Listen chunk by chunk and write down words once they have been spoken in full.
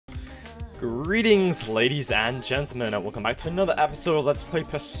Greetings, ladies and gentlemen, and welcome back to another episode of Let's Play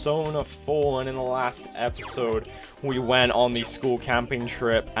Persona 4. And in the last episode, we went on the school camping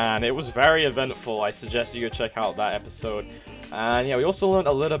trip, and it was very eventful. I suggest you go check out that episode. And yeah, we also learned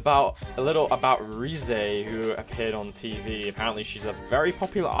a little about Risette, who appeared on TV. Apparently, she's a very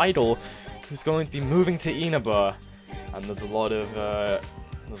popular idol who's going to be moving to Inaba, and there's a lot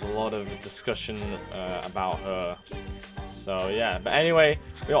of discussion about her. So yeah, but anyway,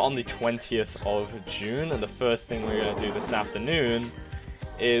 we are on the 20th of June, and the first thing we're going to do this afternoon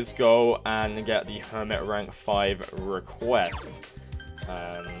is go and get the Hermit Rank 5 request.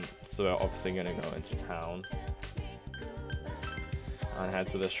 So we're obviously going to go into town and head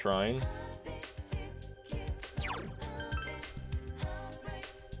to the shrine.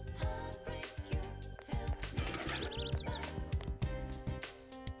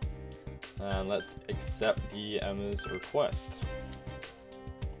 And let's accept the Emma's request.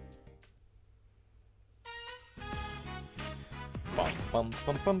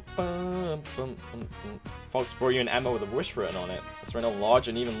 Fox brought you an Emma with a wish written on it. It's written in large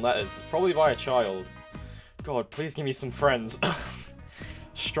and even letters, probably by a child. God, please give me some friends.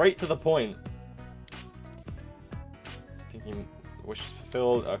 Straight to the point. Thinking wish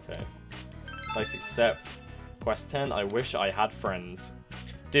fulfilled. Okay. Let's accept. Quest 10. I wish I had friends.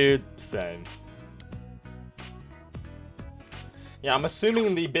 Dude, same. Yeah, I'm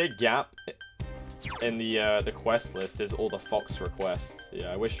assuming the big gap in the quest list is all the Fox requests.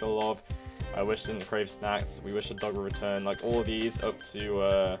 Yeah, I wish for love, I wish didn't crave snacks, we wish the dog would return. Like all of these up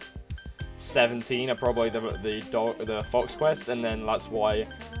to 17 are probably the Fox quests, and then that's why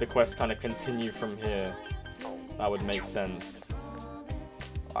the quests kind of continue from here. That would make sense.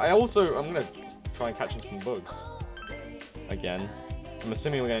 I'm gonna try and catch him some bugs again. I'm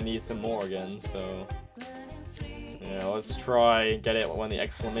assuming we're gonna need some more again, so yeah, let's try get it when the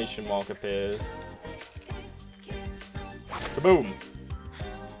exclamation mark appears. Kaboom!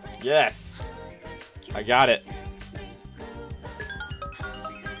 Yes! I got it.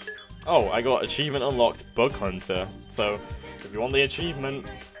 Oh, I got achievement unlocked, Bug Hunter. So, if you want the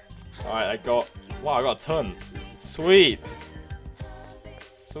achievement, alright, I got a ton. Sweet!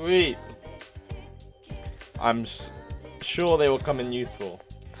 Sweet! I'm sure they will come in useful.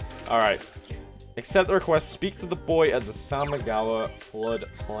 Alright. Accept the request. Speak to the boy at the Samagawa Flood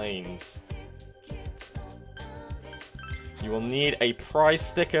Plains. You will need a prize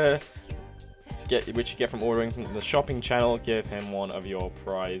sticker which you get from ordering from the shopping channel. Give him one of your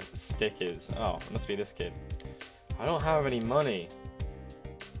prize stickers. Oh, it must be this kid. I don't have any money.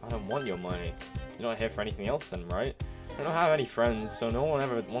 I don't want your money. You're not here for anything else then, right? I don't have any friends, so no one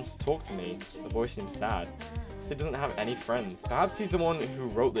ever wants to talk to me. The boy seems sad. He doesn't have any friends. Perhaps he's the one who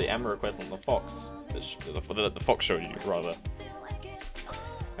wrote the Emma request on the Fox. The Fox showed you, rather.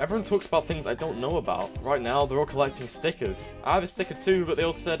 Everyone talks about things I don't know about. Right now, they're all collecting stickers. I have a sticker too, but they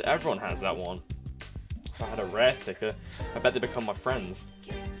all said everyone has that one. If I had a rare sticker, I bet they become my friends.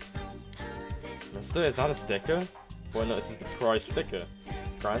 Mister, is that a sticker? Boy notices the prize sticker.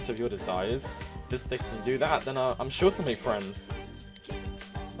 Grant of your desires. If this sticker can do that, then I'm sure to make friends.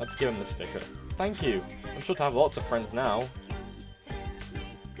 Let's give him the sticker. Thank you. I'm sure to have lots of friends now.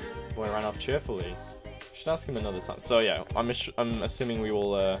 Boy ran off cheerfully. Should ask him another time. So yeah, I'm assuming we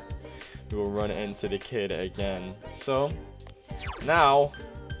will run into the kid again. So now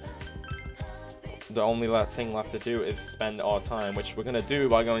the only thing left to do is spend our time, which we're gonna do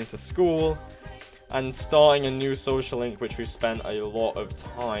by going to school and starting a new social link, which we've spent a lot of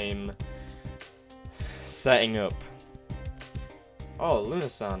time setting up. Oh,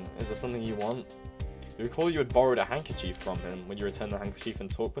 Luna-san, is there something you want? You recall you had borrowed a handkerchief from him. Would you return the handkerchief and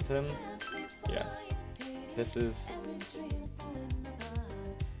talk with him? Yes. This is...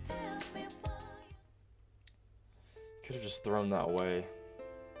 Could have just thrown that away.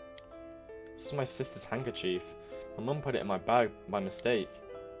 This is my sister's handkerchief. My mum put it in my bag by mistake.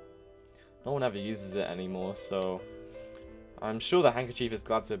 No one ever uses it anymore, so... I'm sure the handkerchief is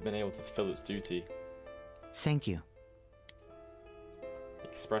glad to have been able to fulfill its duty. Thank you. He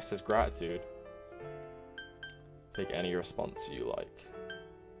expressed his gratitude. Take any response you like.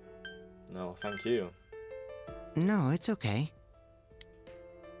 No, thank you. No, it's okay.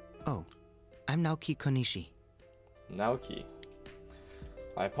 Oh, I'm Naoki Konishi. Naoki.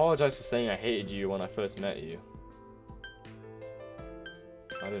 I apologize for saying I hated you when I first met you.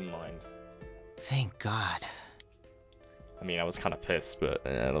 I didn't mind. Thank God. I mean, I was kind of pissed, but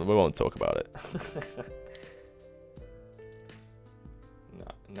we won't talk about it.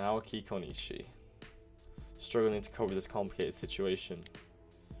 Naoki Konishi. Struggling to cope with this complicated situation.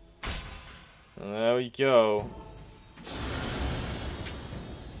 And there we go.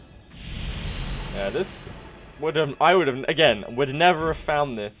 Yeah, this would have... I would have, again, would never have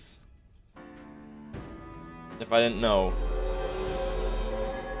found this if I didn't know.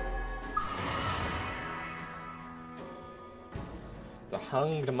 The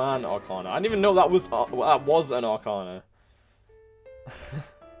Hanged Man Arcana. I didn't even know that was an Arcana.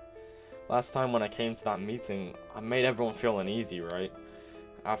 Last time when I came to that meeting, I made everyone feel uneasy, right?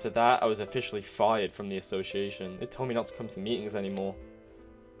 After that, I was officially fired from the association. They told me not to come to meetings anymore.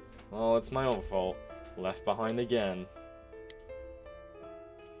 Well, it's my own fault. Left behind again.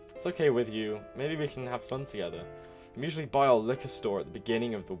 It's okay with you. Maybe we can have fun together. I'm usually by our liquor store at the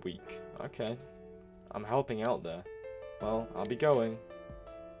beginning of the week. Okay. I'm helping out there. Well, I'll be going.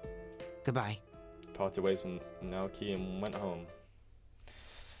 Goodbye. Parted ways with Naoki and went home.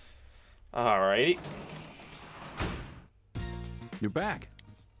 Alrighty. You're back.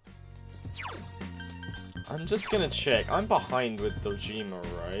 I'm just gonna check. I'm behind with Dojima,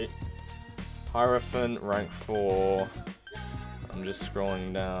 right? Hierophant, rank 4. I'm just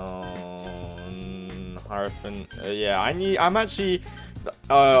scrolling down. Hierophant. Yeah, I'm actually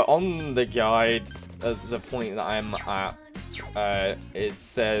on the guide at the point that I'm at. It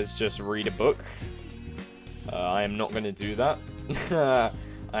says just read a book. I am not gonna do that.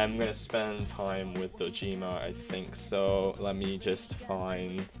 I'm gonna spend time with Dojima, I think. So let me just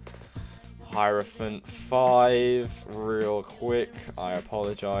find Hierophant 5 real quick. I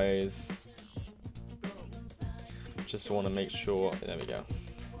apologize. Just want to make sure. There we go.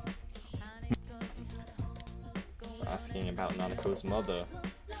 Asking about Nanako's mother.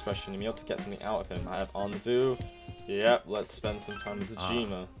 Especially me to get something out of him. I have Anzu. Yep, let's spend some time with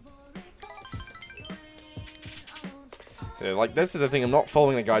Dojima. So, like, this is the thing. I'm not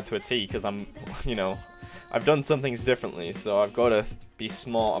following the guide to a T because I'm, you know, I've done some things differently. So I've got to be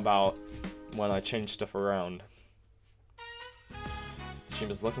smart about when I change stuff around.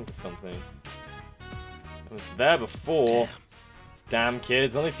 Dojima's looking for something. It was there before. Damn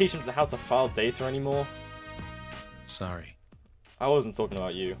kids. Don't they teach them how to file data anymore? Sorry. I wasn't talking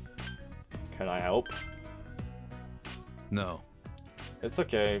about you. Can I help? No. It's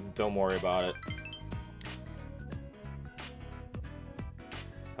okay. Don't worry about it.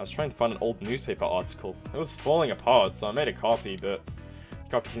 I was trying to find an old newspaper article. It was falling apart, so I made a copy, but the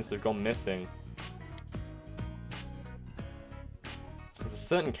copy seems to have gone missing. There's a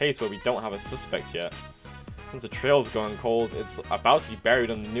certain case where we don't have a suspect yet. Since the trail's going cold, it's about to be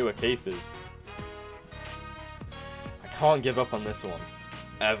buried under newer cases. I can't give up on this one.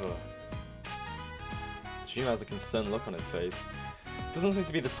 Ever. Jima has a concerned look on his face. Doesn't seem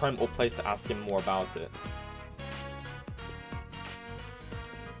to be the time or place to ask him more about it.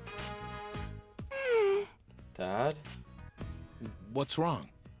 Dad? What's wrong?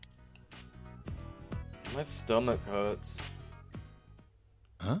 My stomach hurts.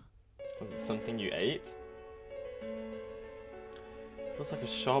 Huh? Was it something you ate? Feels like a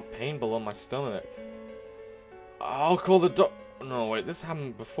sharp pain below my stomach. I'll call the doc. No, wait, this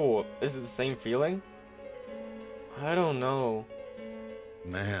happened before. Is it the same feeling? I don't know.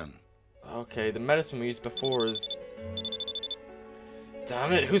 Man. Okay, the medicine we used before is...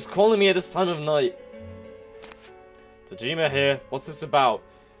 Damn it, who's calling me at this time of night? Dojima here. What's this about?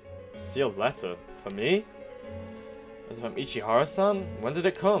 A sealed letter. For me? Is it from Ichihara-san? When did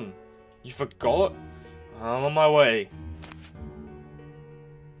it come? You forgot? I'm on my way.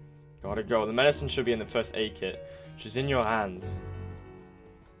 Gotta go. The medicine should be in the first aid kit. She's in your hands.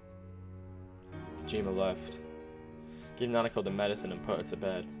 Dojima left. Gave Nanako the medicine and put her to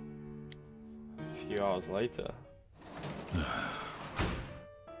bed. A few hours later.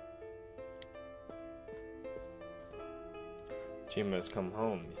 Dojima has come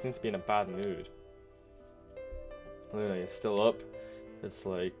home. He seems to be in a bad mood. Luna, you're still up? It's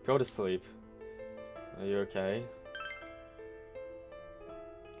like, go to sleep. Are you okay?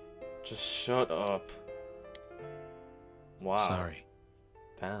 Just shut up. Wow. Sorry.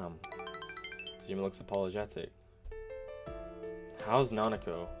 Damn. Dojima looks apologetic. How's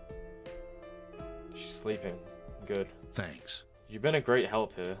Nanako? She's sleeping. Good. Thanks. You've been a great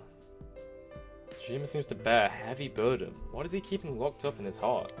help here. Dojima seems to bear a heavy burden. What is he keeping locked up in his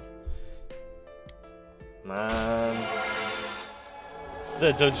heart? Man.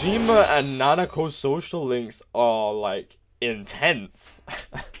 The Dojima and Nanako social links are, like, intense.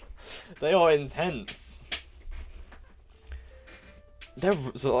 They are intense.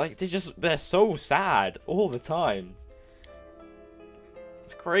 They're so sad all the time.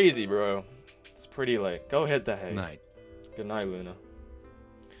 It's crazy, bro. It's pretty late. Go hit the hay. Night. Good night, Luna.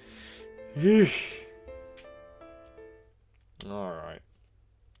 Yeesh. Alright.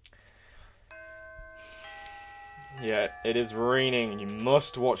 Yeah, it is raining. You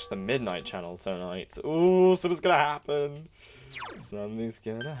must watch the Midnight Channel tonight. Ooh, something's gonna happen. Something's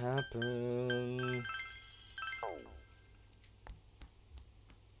gonna happen.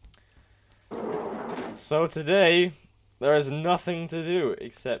 So today, there is nothing to do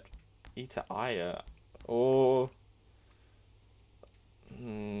except eat Aya or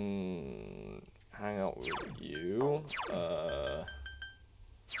hang out with you.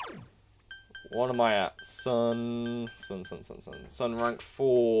 What am I at? Sun rank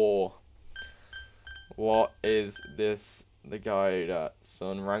 4. What is this? The guide at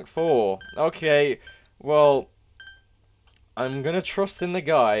Sun rank 4. Okay, well, I'm gonna trust in the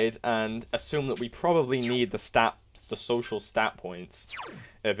guide and assume that we probably need the social stat points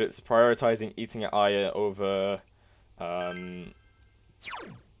if it's prioritizing eating at Aya over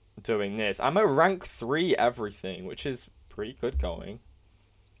doing this. I'm at rank 3 everything, which is pretty good going.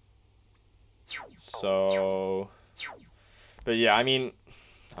 So, but yeah, I mean,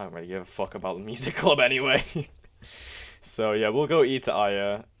 I don't really give a fuck about the music club anyway. So yeah, we'll go eat at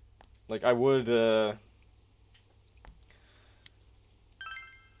Aya. Like I would do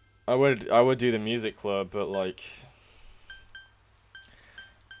the music club, but like,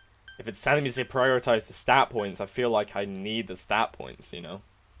 if it's telling me to prioritize the stat points, I feel like I need the stat points, you know?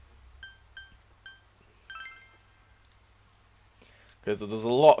 Because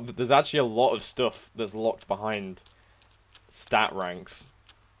there's actually a lot of stuff that's locked behind stat ranks.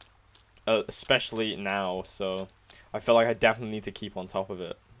 Especially now, so I feel like I definitely need to keep on top of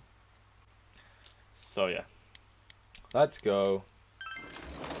it. So yeah. Let's go.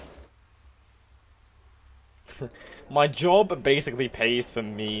 My job basically pays for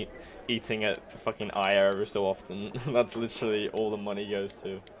me eating at fucking Aya every so often. That's literally all the money goes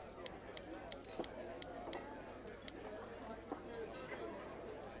to.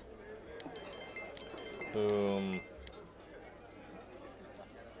 Boom.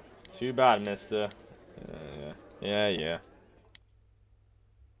 Too bad, mister. Yeah.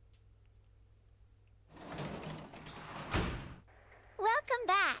 Welcome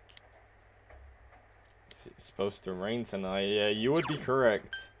back. It's supposed to rain tonight. Yeah, you would be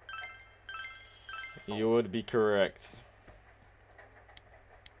correct. You would be correct.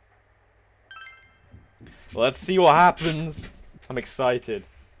 Let's see what happens. I'm excited.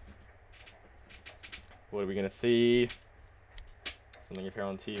 What are we gonna see? Something appear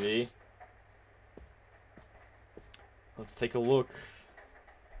on TV. Let's take a look.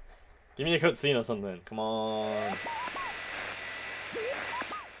 Give me a cutscene or something. Come on.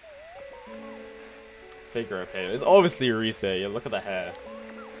 Figure okay. It's obviously Risette. Yeah, look at the hair.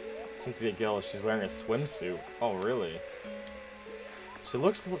 Seems to be a girl. She's wearing a swimsuit. Oh, really? She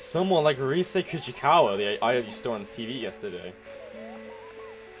looks somewhat like Risette Kujikawa, the idol you saw on TV yesterday.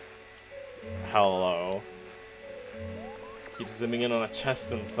 Hello. Just keep zooming in on her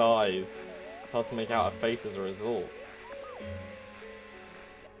chest and thighs. Hard to make out her face as a result.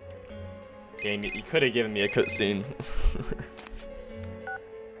 Game, you could have given me a cutscene.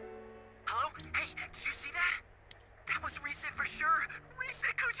 Hello? Hey, did you see that? That was Risette for sure.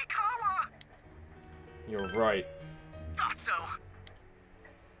 Risette Kujikawa! You're right. Thought so.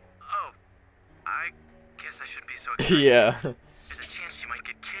 Oh, I guess I shouldn't be so excited. Yeah. There's a chance she might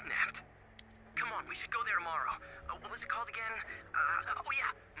get kidnapped. Come on, we should go there tomorrow. What was it called again? Oh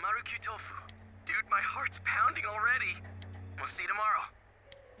yeah, Maruku Tofu. Dude, my heart's pounding already. We'll see you tomorrow.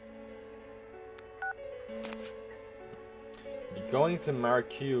 Be going to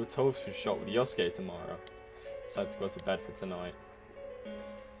Maruku Tofu shop with Yosuke tomorrow. Decided to go to bed for tonight.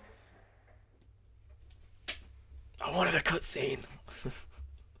 I wanted a cutscene.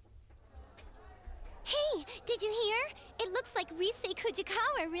 Hey, did you hear? It looks like Risette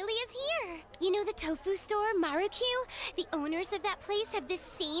Kujikawa really is here. You know the tofu store, Maruku? The owners of that place have the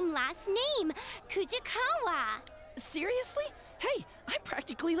same last name, Kujikawa. Seriously? Hey, I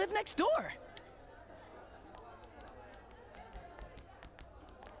practically live next door.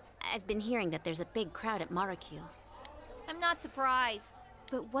 I've been hearing that there's a big crowd at Maruku. I'm not surprised.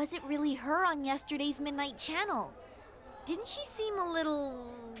 But was it really her on yesterday's Midnight Channel? Didn't she seem a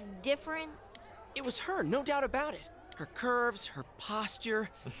little different? It was her, no doubt about it. Her curves, her posture,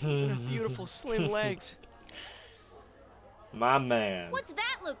 even her beautiful slim legs. My man. What's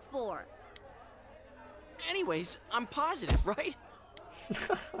that look for? Anyways, I'm positive, right?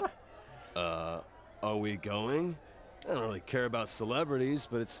 Are we going? I don't really care about celebrities,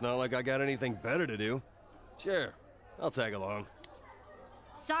 but it's not like I got anything better to do. Sure, I'll tag along.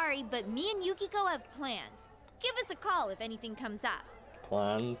 Sorry, but me and Yukiko have plans. Give us a call if anything comes up.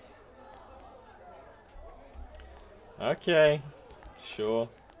 Plans? Okay. Sure.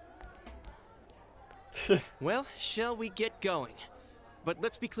 Well, shall we get going? But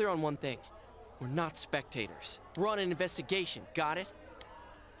let's be clear on one thing. We're not spectators. We're on an investigation, got it?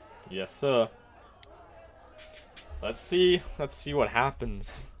 Yes, sir. Let's see what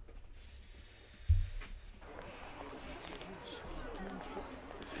happens.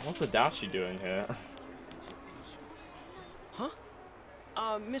 What's Adachi doing here? Huh?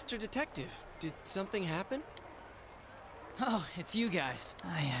 Mr. Detective, did something happen? Oh, it's you guys.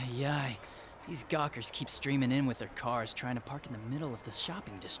 Ay, ay, ay. These gawkers keep streaming in with their cars trying to park in the middle of the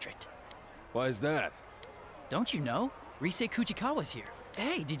shopping district. Why is that? Don't you know? Risette Kujikawa's here.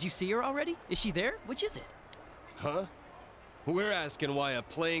 Hey, did you see her already? Is she there? Which is it? Huh? We're asking why a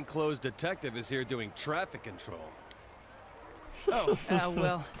plainclothes detective is here doing traffic control. Oh,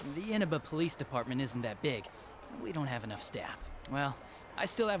 well, the Inaba Police Department isn't that big. We don't have enough staff. Well, I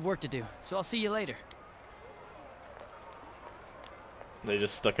still have work to do, so I'll see you later. They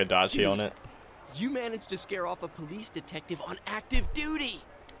just stuck Adachi on it. You managed to scare off a police detective on active duty!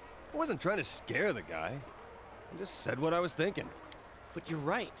 I wasn't trying to scare the guy. I just said what I was thinking. But you're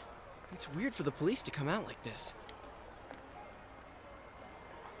right. It's weird for the police to come out like this.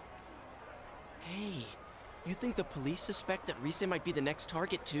 Hey, you think the police suspect that Risette might be the next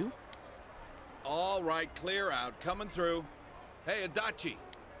target too? All right, clear out. Coming through. Hey, Adachi.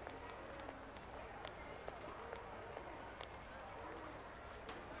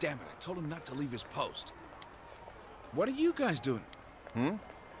 Damn it, I told him not to leave his post. What are you guys doing?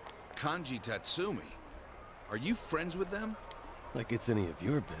 Kanji Tatsumi. Are you friends with them? Like it's any of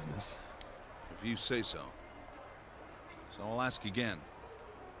your business. If you say so. So I'll ask again.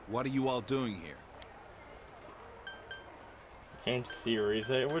 What are you all doing here? Came to see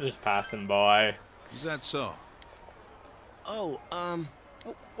Risette. We're just passing by. Is that so? Oh,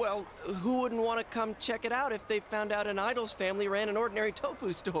 well, who wouldn't want to come check it out if they found out an idol's family ran an ordinary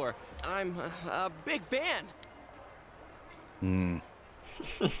tofu store? I'm a big fan.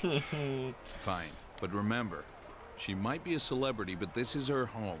 Fine. But remember, she might be a celebrity, but this is her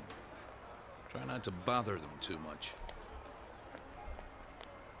home. Try not to bother them too much.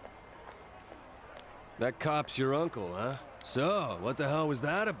 That cop's your uncle, huh? So, what the hell was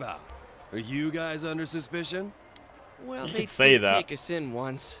that about? Are you guys under suspicion? Well, You they could say did that. take us in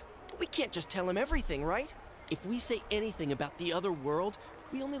once. We can't just tell them everything, right? If we say anything about the other world,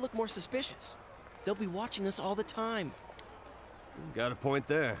 we only look more suspicious. They'll be watching us all the time. Got a point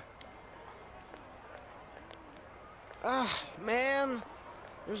there. Man.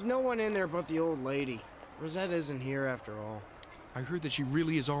 There's no one in there but the old lady. Risette isn't here after all. I heard that she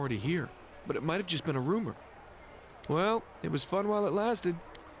really is already here, but it might have just been a rumor. Well, it was fun while it lasted.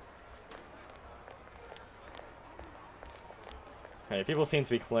 Hey, people seem to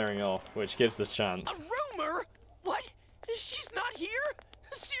be clearing off, which gives us chance. A rumor? What? She's not here?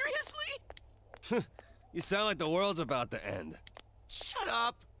 Seriously? You sound like the world's about to end. Shut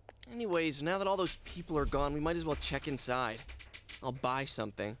up. Anyways, now that all those people are gone, we might as well check inside. I'll buy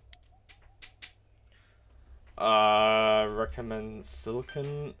something. Recommend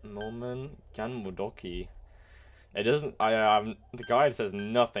Silicon Moment Gan Mudoki. It doesn't. The guide says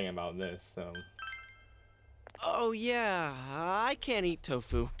nothing about this, so. Oh yeah, I can't eat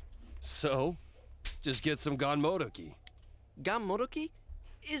tofu. So, just get some ganmodoki. Ganmodoki?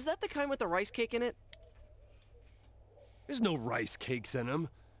 Is that the kind with the rice cake in it? There's no rice cakes in them.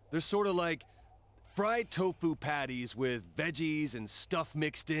 They're sort of like fried tofu patties with veggies and stuff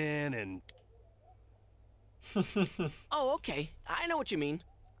mixed in and... Oh, okay. I know what you mean.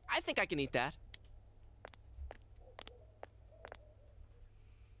 I think I can eat that.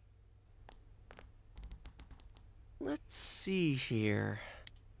 Let's see here.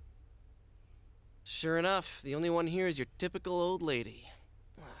 Sure enough, the only one here is your typical old lady.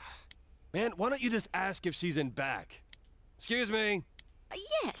 Man, why don't you just ask if she's in back? Excuse me?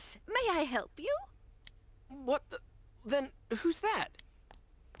 Yes, may I help you? What the... Then, who's that?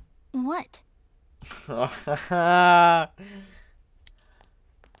 What? Are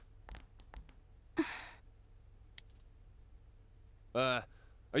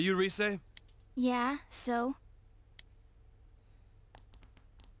you Risette? Yeah, so?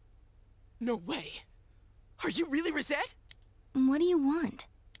 No way. Are you really Risette? What do you want?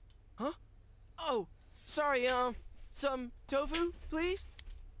 Huh? Oh, sorry, some tofu, please?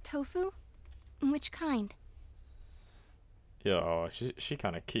 Tofu? Which kind? Yo, she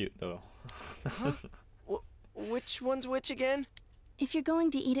kind of cute though. Huh? Which one's which again? If you're going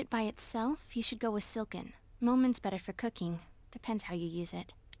to eat it by itself, you should go with silken. Momen's better for cooking. Depends how you use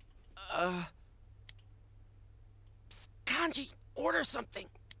it. Psst, Kanji, order something.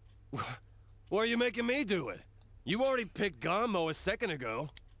 Why are you making me do it? You already picked Gammo a second ago.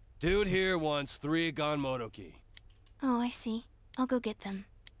 Dude here wants 3 Ganmodoki. Oh, I see. I'll go get them.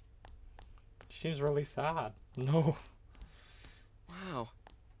 She's really sad. No. Wow.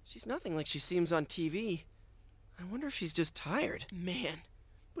 She's nothing like she seems on TV. I wonder if she's just tired. Man,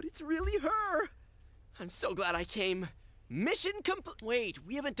 but it's really her. I'm so glad I came. Mission complete. Wait,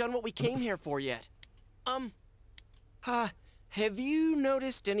 we haven't done what we came here for yet. Have you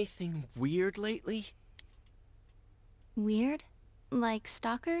noticed anything weird lately? Weird? Like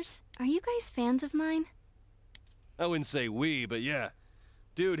stalkers? Are you guys fans of mine? I wouldn't say we, but yeah.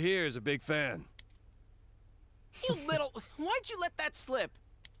 Dude here is a big fan. You little... Why'd you let that slip?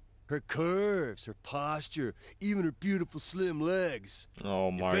 Her curves, her posture, even her beautiful slim legs.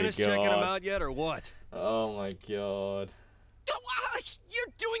 Oh my god. You finished checking them out yet, or what? Oh my god. Oh,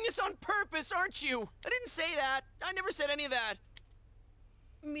 you're doing this on purpose, aren't you? I didn't say that. I never said any of that.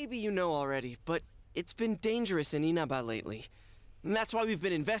 Maybe you know already, but it's been dangerous in Inaba lately. And that's why we've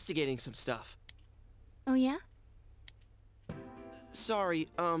been investigating some stuff. Oh, yeah? Sorry,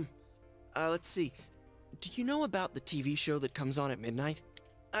 let's see. Do you know about the TV show that comes on at midnight?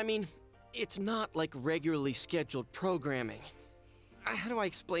 I mean, it's not like regularly scheduled programming. How do I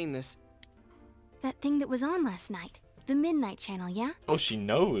explain this? That thing that was on last night. The Midnight Channel, yeah? Oh, she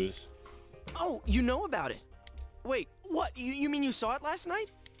knows. Oh, you know about it? Wait, what? You mean you saw it last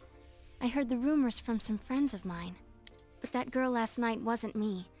night? I heard the rumors from some friends of mine. But that girl last night wasn't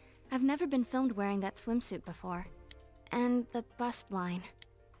me. I've never been filmed wearing that swimsuit before. And the bust line.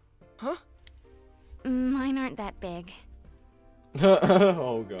 Huh? Mine aren't that big.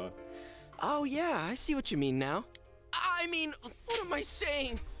 Oh god. Oh yeah, I see what you mean now. I mean, what am I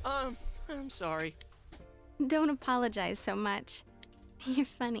saying? I'm sorry. Don't apologize so much. You're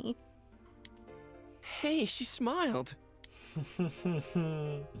funny. Hey, she smiled.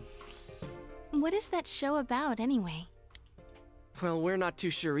 What is that show about, anyway? Well, we're not too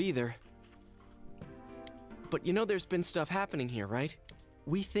sure either. But you know there's been stuff happening here, right?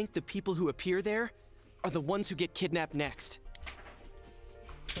 We think the people who appear there are the ones who get kidnapped next.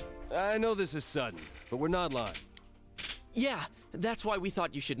 I know this is sudden, but we're not lying. Yeah, that's why we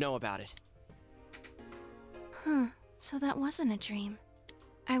thought you should know about it. Huh, so that wasn't a dream.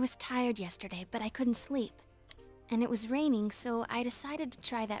 I was tired yesterday, but I couldn't sleep. And it was raining, so I decided to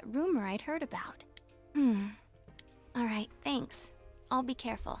try that rumor I'd heard about. Alright, thanks. I'll be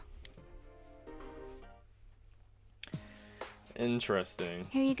careful. Interesting.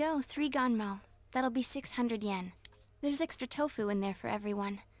 Here you go, 3 Ganmo. That'll be 600 yen. There's extra tofu in there for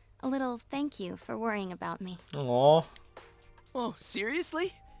everyone. A little thank you for worrying about me. Aww. Oh,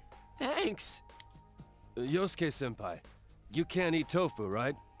 seriously? Thanks. Yosuke-senpai, you can't eat tofu,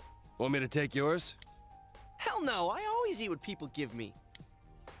 right? Want me to take yours? Hell no, I always eat what people give me.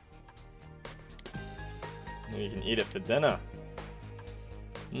 You can eat it for dinner.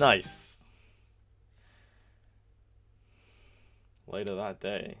 Nice. Later that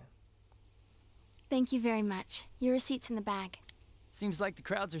day. Thank you very much. Your receipt's in the bag. Seems like the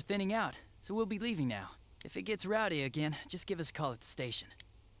crowds are thinning out, so we'll be leaving now. If it gets rowdy again, just give us a call at the station.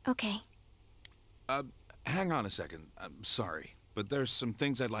 Okay. Hang on a second. I'm sorry, but there's some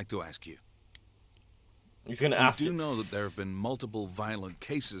things I'd like to ask you. He's gonna ask. You do know that there have been multiple violent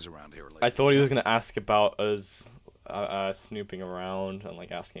cases around here lately. I thought he was gonna ask about us snooping around and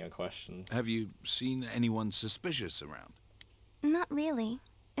like asking a question. Have you seen anyone suspicious around? Not really.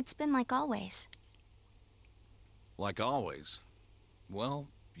 It's been like always. Like always? Well,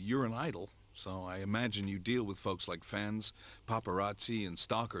 you're an idol, so I imagine you deal with folks like fans, paparazzi, and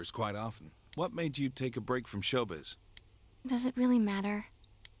stalkers quite often. What made you take a break from showbiz? Does it really matter?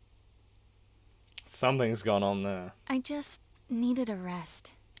 Something's gone on there. I just needed a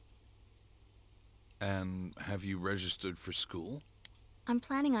rest. And have you registered for school? I'm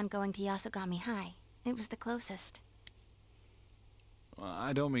planning on going to Yasogami High. It was the closest. Well,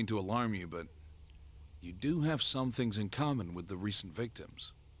 I don't mean to alarm you, but you do have some things in common with the recent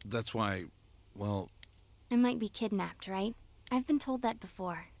victims. That's why, well... I might be kidnapped, right? I've been told that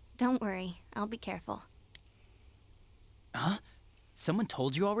before. Don't worry, I'll be careful. Huh? Someone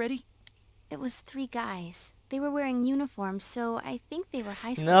told you already? It was 3 guys. They were wearing uniforms, so I think they were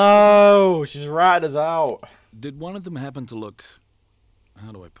high school No, she's ratted us out. Did one of them happen to look...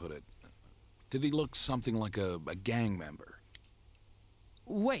 How do I put it? Did he look something like a gang member?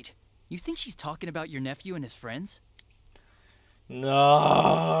 Wait, you think she's talking about your nephew and his friends?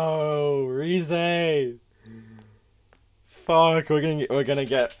 No, Risette. Fuck, we're gonna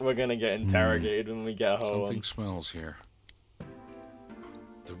get interrogated when we get home. Something smells here.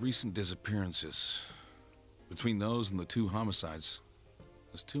 The recent disappearances. Between those and the 2 homicides,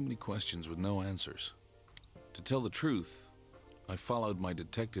 there's too many questions with no answers. To tell the truth, I followed my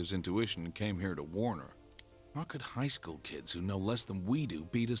detective's intuition and came here to warn her. How could high school kids who know less than we do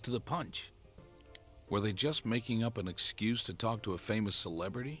beat us to the punch? Were they just making up an excuse to talk to a famous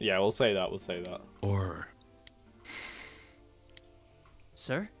celebrity? Yeah, we'll say that, we'll say that. Or...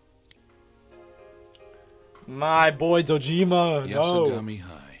 Sir? My boy Dojima, no! Yasugami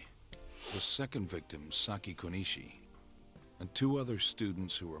High. The second victim, Saki Konishi. And 2 other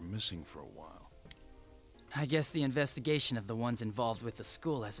students who were missing for a while. I guess the investigation of the ones involved with the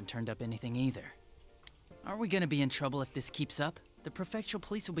school hasn't turned up anything either. Aren't we gonna be in trouble if this keeps up? The prefectural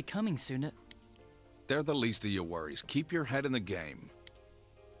police will be coming soon. They're the least of your worries. Keep your head in the game.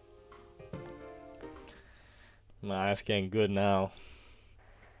 Nah, it's getting good now.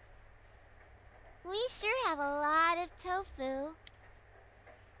 We sure have a lot of tofu.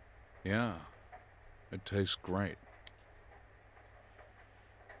 Yeah, it tastes great.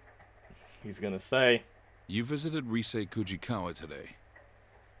 He's gonna say. You visited Risette Kujikawa today.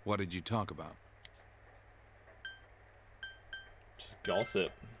 What did you talk about? Just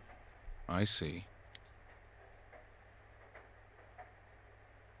gossip. I see.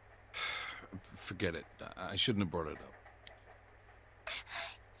 Forget it. I shouldn't have brought it up.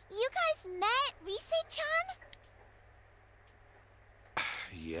 You guys met Risette-chan?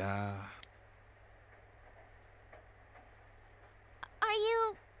 Yeah. Are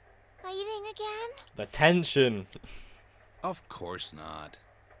you fighting again? The tension. Of course not.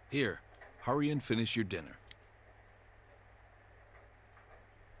 Here, hurry and finish your dinner.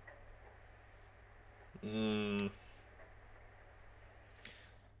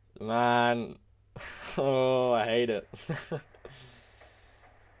 Man. Oh, I hate it.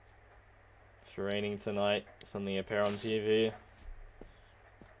 It's raining tonight. Something appear on TV.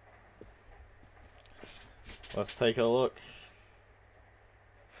 Let's take a look.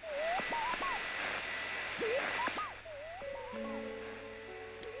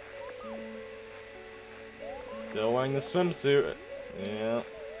 Still wearing the swimsuit. Yeah.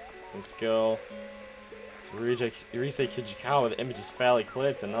 This girl. It's Risette Kujikawa. The image is fairly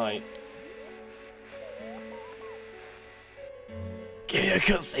clear tonight. Give me a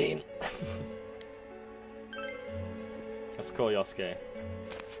cutscene. Let's call Yosuke. Hey,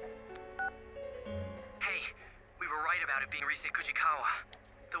 we were right about it being Risette Kujikawa.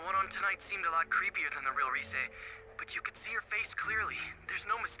 The one on tonight seemed a lot creepier than the real Risette, but you could see her face clearly. There's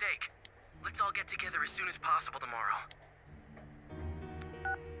no mistake. Let's all get together as soon as possible tomorrow.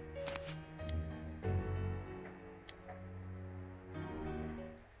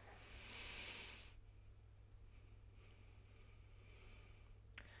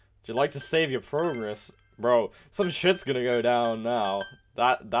 Would you like to save your progress? Bro, some shit's gonna go down now.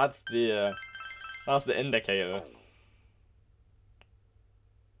 That's the indicator.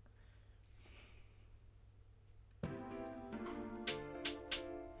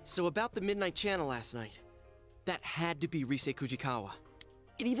 So about the Midnight Channel last night. That had to be Risette Kujikawa.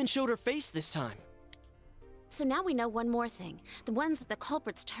 It even showed her face this time. So now we know one more thing. The ones that the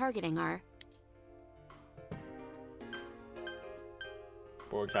culprit's targeting are...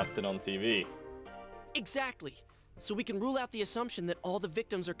 Broadcasted on TV. Exactly. So we can rule out the assumption that all the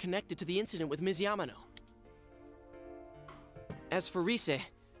victims are connected to the incident with Ms. Yamano. As for Risette,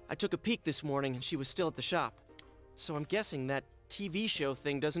 I took a peek this morning and she was still at the shop. So I'm guessing that TV show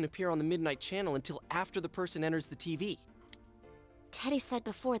thing doesn't appear on the Midnight Channel until after the person enters the TV. Teddy said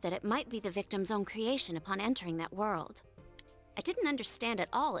before that it might be the victim's own creation upon entering that world. I didn't understand it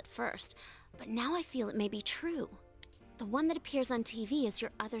all at first, but now I feel it may be true. The one that appears on TV is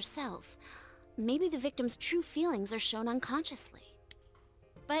your other self. Maybe the victim's true feelings are shown unconsciously.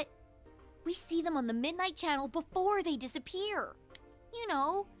 But we see them on the Midnight Channel before they disappear. You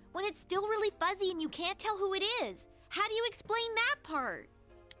know, when it's still really fuzzy and you can't tell who it is. How do you explain that part?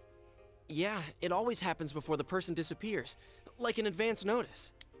 Yeah, it always happens before the person disappears, like an advance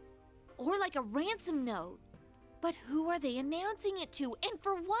notice. Or like a ransom note. But who are they announcing it to, and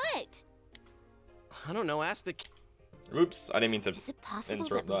for what? I don't know, ask the... Oops, I didn't mean to Is it possible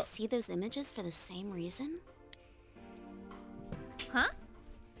interrupt that we that. see those images for the same reason? Huh?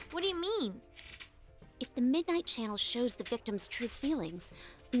 What do you mean? If the Midnight Channel shows the victim's true feelings,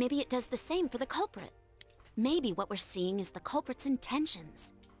 maybe it does the same for the culprit. Maybe what we're seeing is the culprit's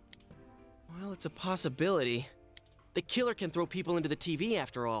intentions. Well, it's a possibility. The killer can throw people into the TV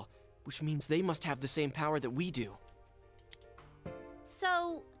after all, which means they must have the same power that we do.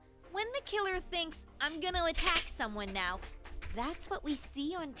 So, when the killer thinks, I'm gonna attack someone now, that's what we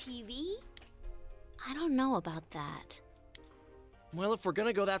see on TV? I don't know about that. Well, if we're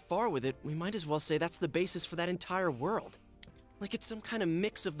gonna go that far with it, we might as well say that's the basis for that entire world. Like it's some kind of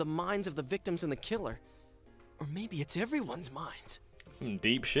mix of the minds of the victims and the killer. Or maybe it's everyone's minds. Some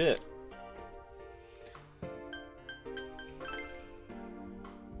deep shit.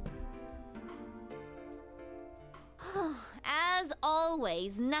 As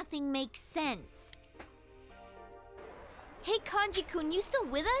always, nothing makes sense. Hey, Kanji-kun, you still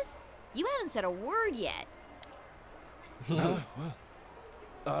with us? You haven't said a word yet. You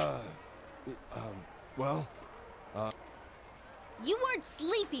weren't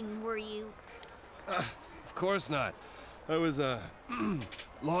sleeping, were you? Of course not. I was,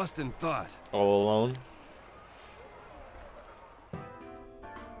 lost in thought. All alone?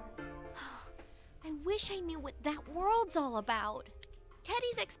 I wish I knew what that world's all about.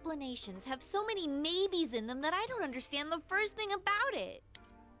 Teddy's explanations have so many maybes in them that I don't understand the first thing about it.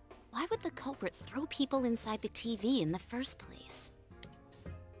 Why would the culprit throw people inside the TV in the first place?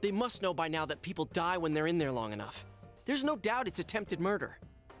 They must know by now that people die when they're in there long enough. There's no doubt it's attempted murder.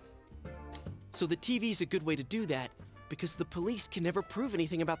 So the TV's a good way to do that, because the police can never prove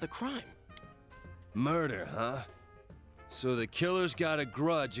anything about the crime. Murder, huh? So the killer's got a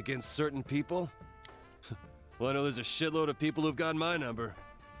grudge against certain people? Well, I know there's a shitload of people who've got my number.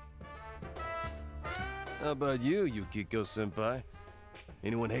 How about you, Yukiko-senpai?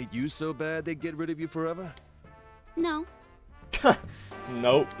 Anyone hate you so bad they'd get rid of you forever? No.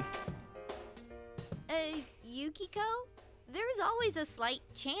 Nope. Yukiko? There's always a slight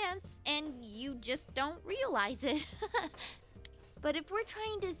chance, and you just don't realize it. But if we're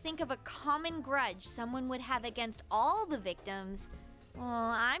trying to think of a common grudge someone would have against all the victims,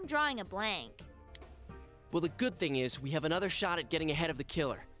 well, I'm drawing a blank. Well, the good thing is we have another shot at getting ahead of the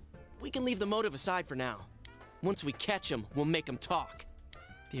killer. We can leave the motive aside for now. Once we catch him, we'll make him talk.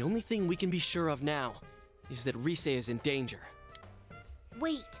 The only thing we can be sure of now is that Risette is in danger.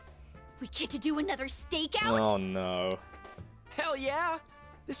 Wait, we get to do another stakeout? Oh no. Hell yeah!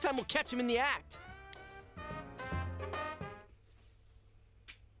 This time we'll catch him in the act.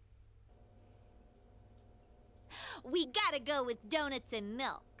 We gotta go with donuts and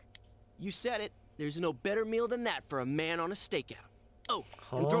milk. You said it. There's no better meal than that for a man on a stakeout. Oh,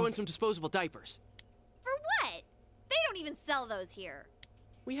 and throw in some disposable diapers. For what? They don't even sell those here.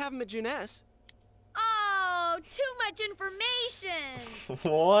 We have them at Juness. Oh, too much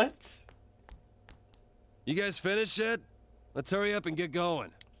information! What? You guys finished yet? Let's hurry up and get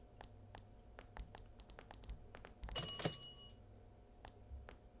going.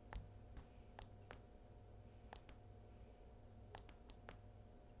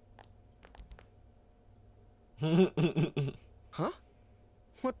 Huh?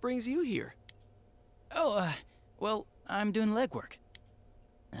 What brings you here? Oh, well, I'm doing legwork.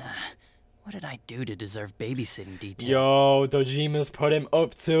 What did I do to deserve babysitting detail? Yo, Dojima's put him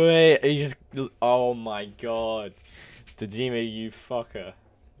up to it. He's... Oh my god. Dojima, you fucker.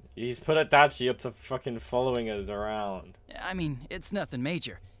 He's put Adachi up to fucking following us around. I mean, it's nothing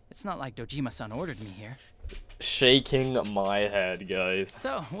major. It's not like Dojima-san ordered me here. Shaking my head, guys.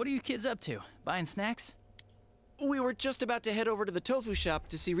 So, what are you kids up to? Buying snacks? We were just about to head over to the tofu shop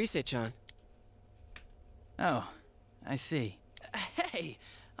to see Risette-chan. Oh, I see. Hey,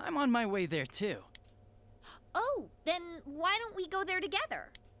 I'm on my way there too. Oh, then why don't we go there together?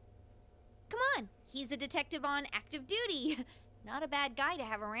 Come on, he's a detective on active duty. Not a bad guy to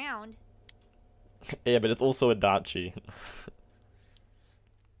have around. Yeah, but it's also Adachi.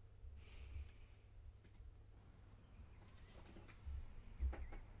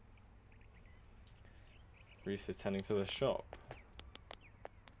 Reese is tending to the shop.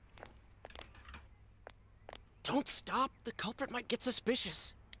 Don't stop. The culprit might get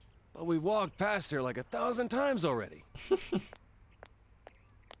suspicious. But we walked past her like 1,000 times already.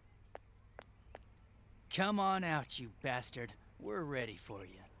 Come on out, you bastard. We're ready for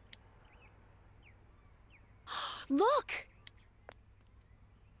you. Look!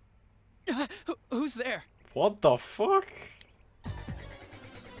 Who's there? What the fuck?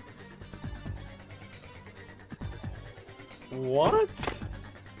 What?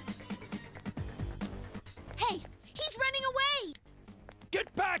 Hey, he's running away!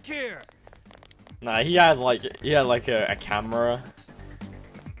 Get back here! Nah, he had like a camera.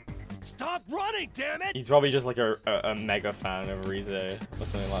 Stop running, damn it! He's probably just like a mega fan of Risette or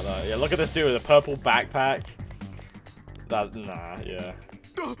something like that. Yeah, look at this dude with a purple backpack. Yeah.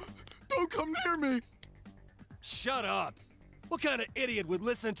 Don't come near me! Shut up! What kind of idiot would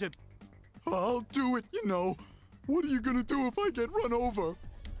listen to... I'll do it, you know. What are you gonna do if I get run over?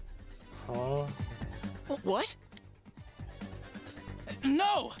 Huh? What?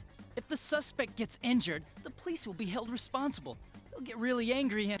 No! If the suspect gets injured, the police will be held responsible. They'll get really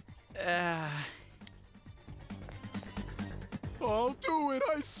angry and... I'll do it,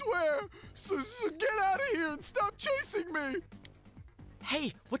 I swear! So get out of here and stop chasing me!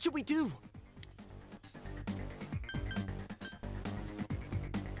 Hey, what should we do?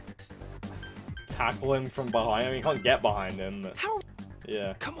 Tackle him from behind. I mean, you can't get behind him. But... How?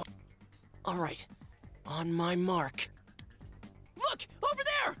 Yeah. Come on. All right. On my mark. Look! Over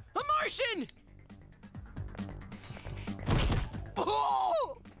there! A Martian!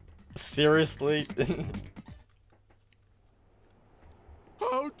 Oh! Seriously?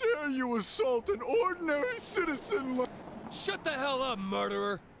 How dare you assault an ordinary citizen like... Shut the hell up,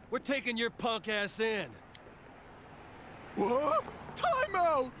 murderer! We're taking your punk ass in. What? Time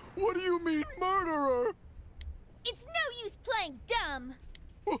out! What do you mean, murderer? It's no use playing dumb.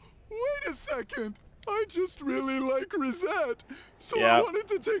 Wait a second. I just really like Risette, so Yeah. I wanted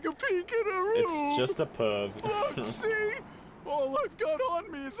to take a peek in her room. It's just a perv. Look, see? All I've got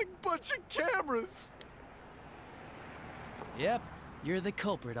on me is a bunch of cameras. Yep, you're the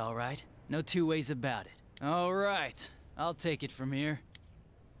culprit, all right. No two ways about it. All right, I'll take it from here.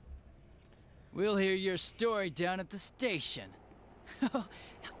 We'll hear your story down at the station.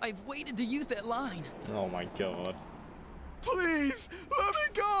 I've waited to use that line. Oh my god. Please, let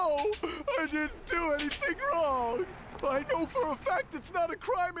me go! I didn't do anything wrong! I know for a fact it's not a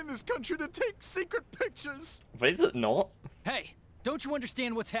crime in this country to take secret pictures! But is it not? Hey, don't you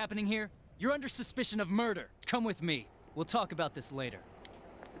understand what's happening here? You're under suspicion of murder. Come with me. We'll talk about this later.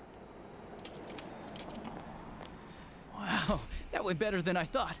 Wow, that went better than I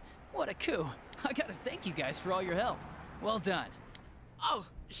thought. What a coup. I gotta thank you guys for all your help. Well done. Oh,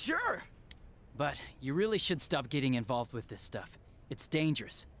 sure. But you really should stop getting involved with this stuff. It's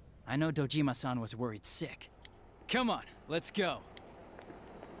dangerous. I know Dojima-san was worried sick. Come on, let's go.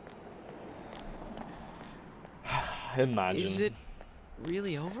 Imagine. Is it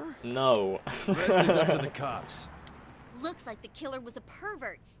really over? No. The rest is up to the cops. Looks like the killer was a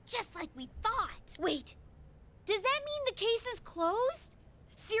pervert, just like we thought. Wait, does that mean the case is closed?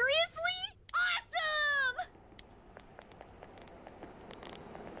 Seriously? Awesome!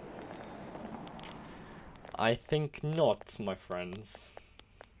 I think not, my friends.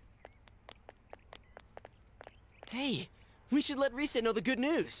 Hey, we should let Risette know the good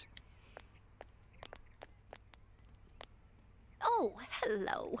news. Oh,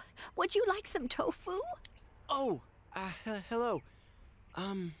 hello. Would you like some tofu? Oh, hello.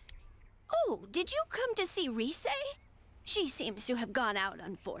 Oh, did you come to see Risette? She seems to have gone out,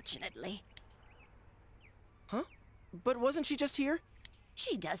 unfortunately. Huh? But wasn't she just here?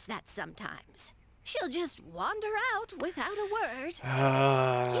 She does that sometimes. She'll just wander out without a word.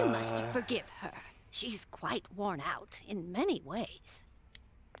 You must forgive her. She's quite worn out in many ways.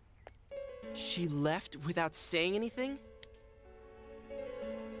 She left without saying anything?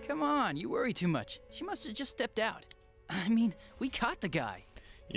 Come on, you worry too much. She must have just stepped out. I mean, we caught the guy.